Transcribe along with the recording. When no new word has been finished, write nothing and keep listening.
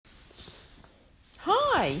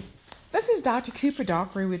Hi, this is Dr. Cooper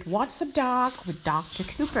Dockery with What's Up Doc with Dr.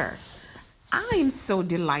 Cooper. I am so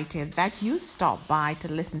delighted that you stopped by to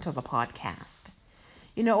listen to the podcast.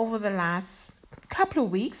 Over the last couple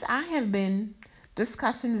of weeks, I have been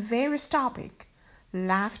discussing various topics: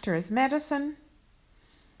 laughter as medicine,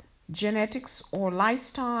 genetics or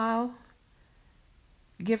lifestyle,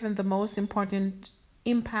 given the most important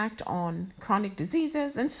impact on chronic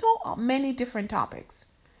diseases, and so many different topics.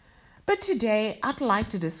 But today, I'd like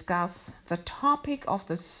to discuss the topic of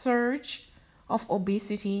the surge of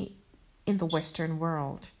obesity in the Western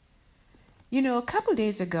world. A couple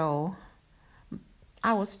days ago,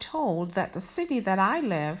 I was told that the city that I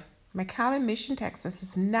live, McAllen Mission, Texas,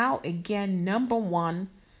 is now again number one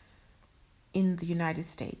in the United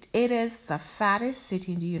States. It is the fattest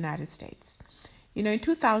city in the United States. In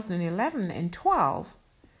 2011 and 12,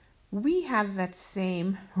 we had that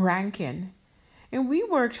same ranking. And we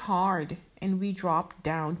worked hard and we dropped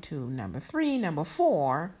down to number 3, number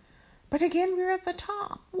 4. But again, we're at the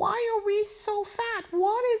top. Why are we so fat?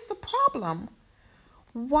 What is the problem?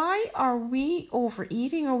 Why are we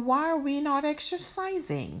overeating, or why are we not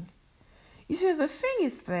exercising? You see, the thing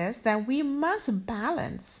is this, that we must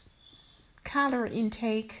balance calorie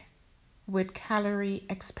intake with calorie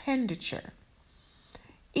expenditure.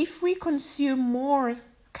 If we consume more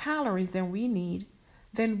calories than we need,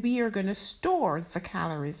 then we are going to store the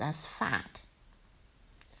calories as fat.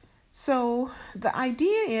 So the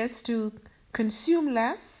idea is to consume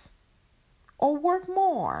less or work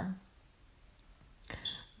more.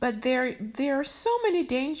 But there are so many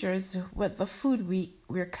dangers with the food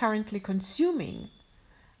we're currently consuming.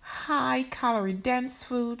 High calorie dense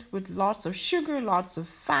food with lots of sugar, lots of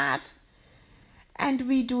fat, and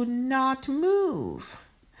we do not move.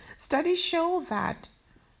 Studies show that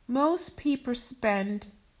most people spend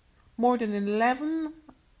more than 11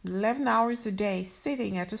 hours a day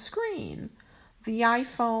sitting at a screen. The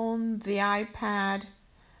iPhone, the iPad,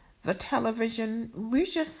 the television, we're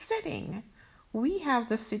just sitting. We have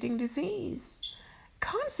the sitting disease.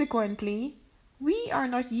 Consequently, we are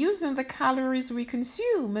not using the calories we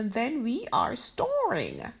consume, and then we are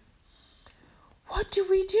storing. What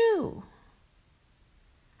do?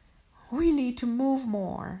 We need to move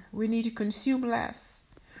more. We need to consume less.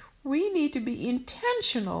 We need to be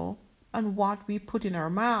intentional on what we put in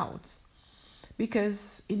our mouths,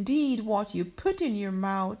 because indeed what you put in your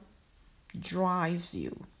mouth drives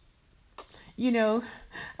you.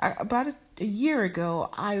 About a year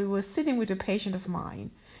ago, I was sitting with a patient of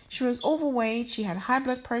mine. She was overweight, she had high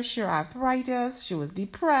blood pressure, arthritis, she was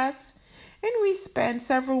depressed, and we spent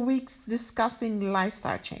several weeks discussing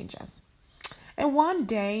lifestyle changes. And one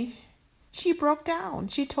day, she broke down.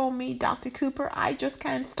 She told me, Dr. Cooper, I just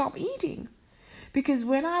can't stop eating. Because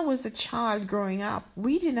when I was a child growing up,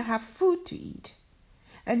 we didn't have food to eat.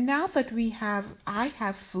 And now that I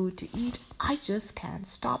have food to eat, I just can't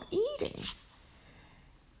stop eating.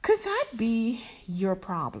 Could that be your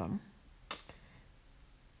problem?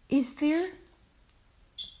 Is there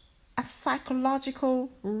a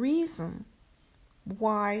psychological reason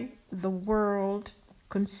why the world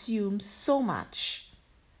consumes so much,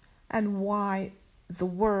 and why the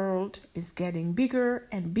world is getting bigger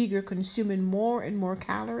and bigger, consuming more and more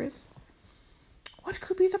calories? What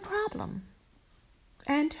could be the problem?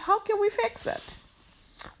 And how can we fix it?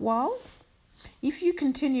 Well, if you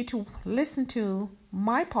continue to listen to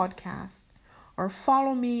my podcast or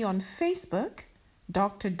follow me on Facebook,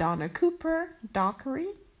 Dr. Donna Cooper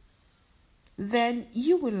Dockery, then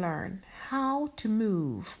you will learn how to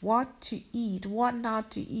move, what to eat, what not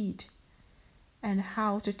to eat, and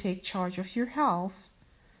how to take charge of your health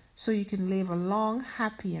so you can live a long,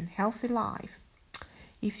 happy, and healthy life.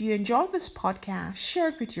 If you enjoyed this podcast, share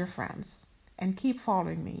it with your friends and keep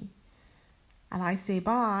following me. And I say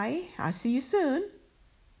bye. I'll see you soon.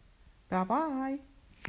 Bye-bye.